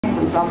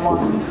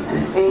someone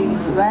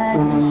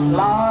exactly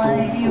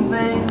like you,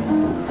 babe.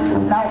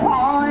 Now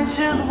why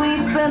should we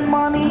spend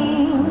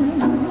money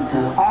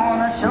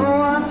on a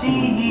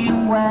surety?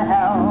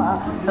 Well,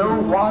 no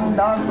one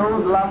does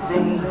those love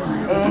scenes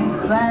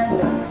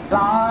exactly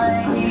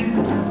like you.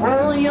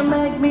 Well, you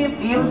make me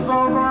feel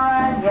so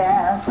right,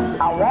 yes,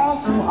 I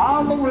want to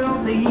all the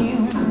world to you.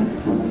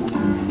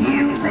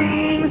 You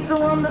seem to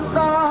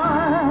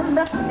understand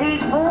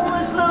each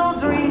foolish little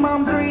dream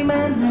I'm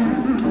dreaming,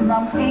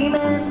 I'm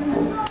scheming.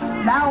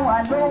 Now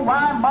I know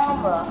why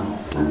mother,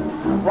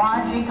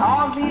 why she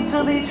taught me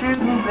to be true,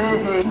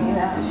 baby.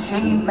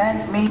 She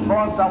meant me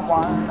for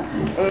someone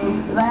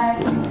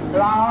exactly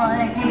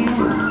like you.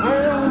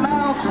 Well,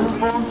 now 2,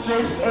 4,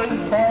 6,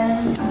 8,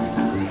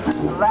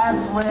 10.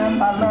 That's where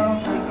my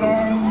love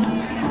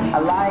begins. I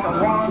like a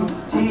 1,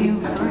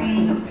 2,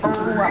 3, 4,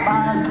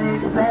 5,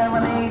 6,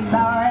 7, 8,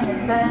 9,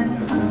 and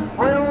 10.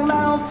 Well,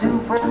 now 2,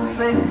 4,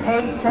 6,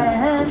 8,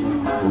 10.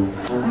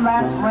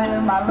 That's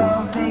where my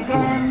love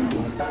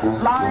begins.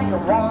 Like a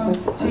 1,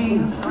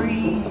 2,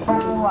 3,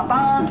 4,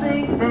 5,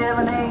 6,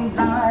 7, 8,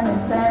 9,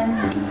 and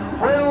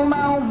 10. Well,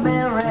 now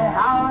Mary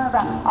had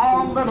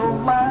all little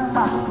lamb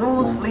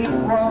whose fleece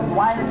was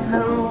white as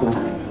snow.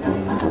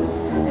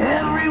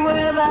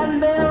 Everywhere that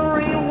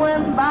Mary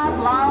went, that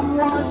lamb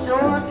was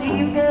sure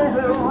to go.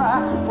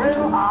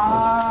 Well, I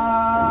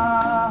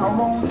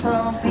want to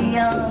be a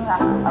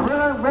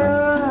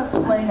rubber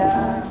swinger.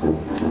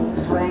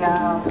 Swing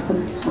out,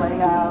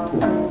 swing out.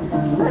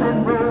 Let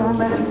it roll,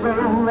 let it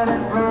roll, let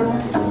it roll.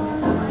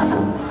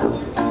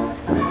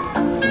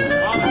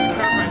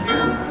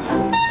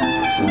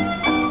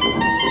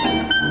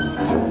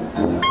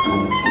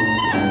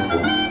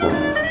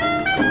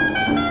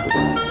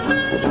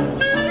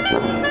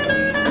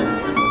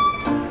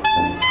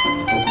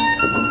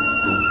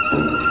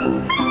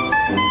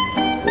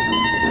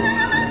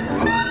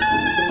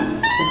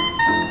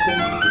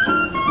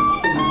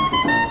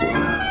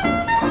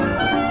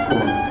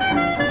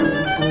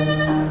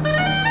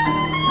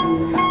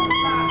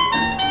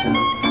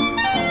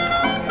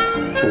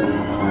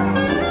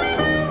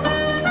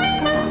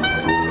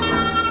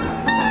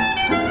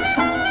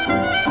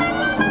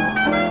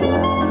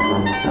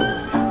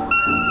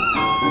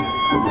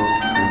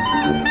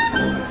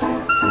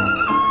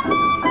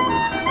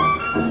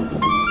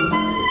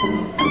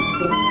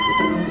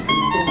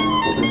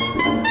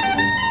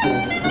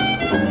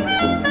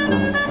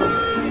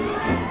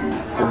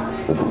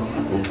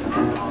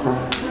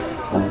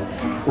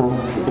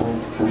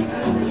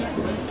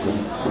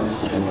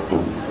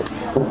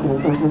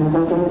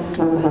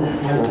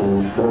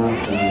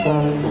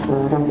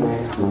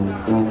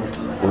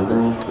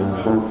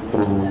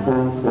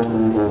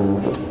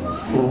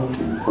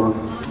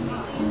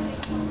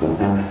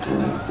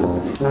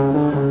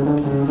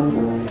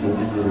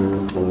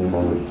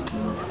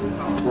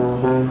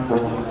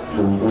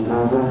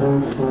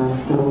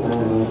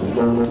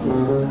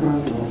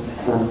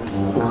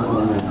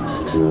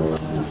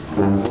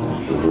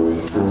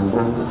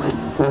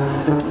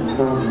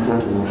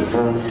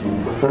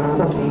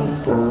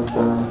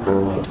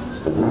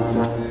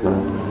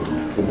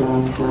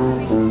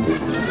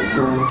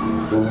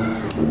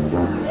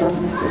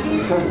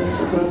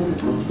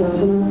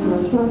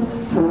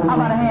 How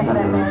about a hand for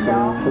that man, y'all?